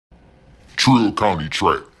Trill County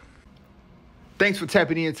track. Thanks for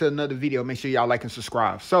tapping into another video. Make sure y'all like and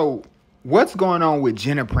subscribe. So what's going on with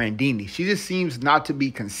Jenna Prandini? She just seems not to be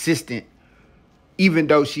consistent, even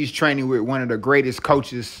though she's training with one of the greatest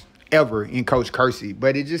coaches ever in Coach Kersey.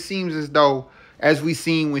 But it just seems as though, as we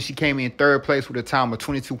seen when she came in third place with a time of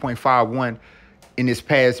 22.51 in this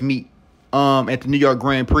past meet at the New York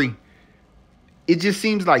Grand Prix, it just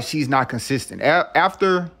seems like she's not consistent.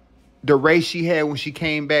 After the race she had when she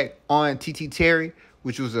came back on TT Terry,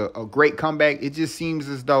 which was a great comeback, it just seems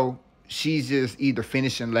as though she's just either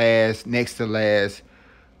finishing last, next to last,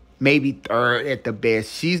 maybe third at the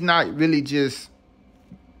best. She's not really just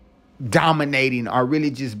dominating or really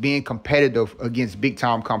just being competitive against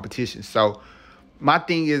big-time competition. So my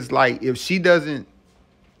thing is, like, if she doesn't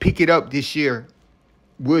pick it up this year,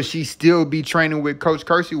 will she still be training with Coach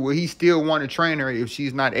Kersey? Will he still want to train her if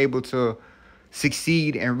she's not able to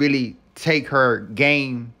succeed and really take her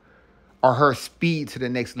game or her speed to the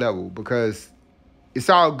next level? Because it's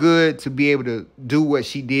all good to be able to do what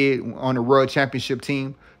she did on the World Championship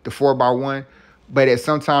team, the 4x1, but at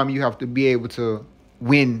some time you have to be able to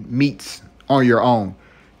win meets on your own,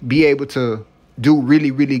 be able to do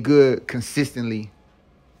really, really good consistently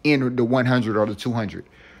in the 100 or the 200.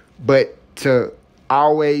 But to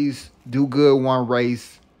always do good one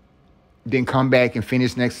race, then come back and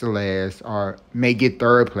finish next to last, or may get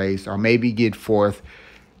third place, or maybe get fourth,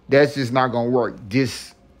 that's just not going to work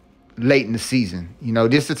this late in the season. You know,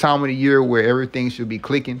 this is the time of the year where everything should be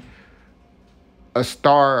clicking. A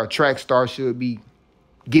track star should be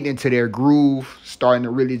getting into their groove, starting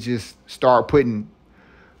to really just start putting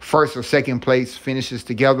first or second place finishes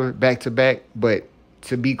together back to back. But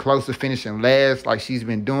to be close to finishing last like she's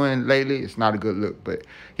been doing lately, it's not a good look. But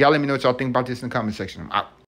y'all let me know what y'all think about this in the comment section. I'm out.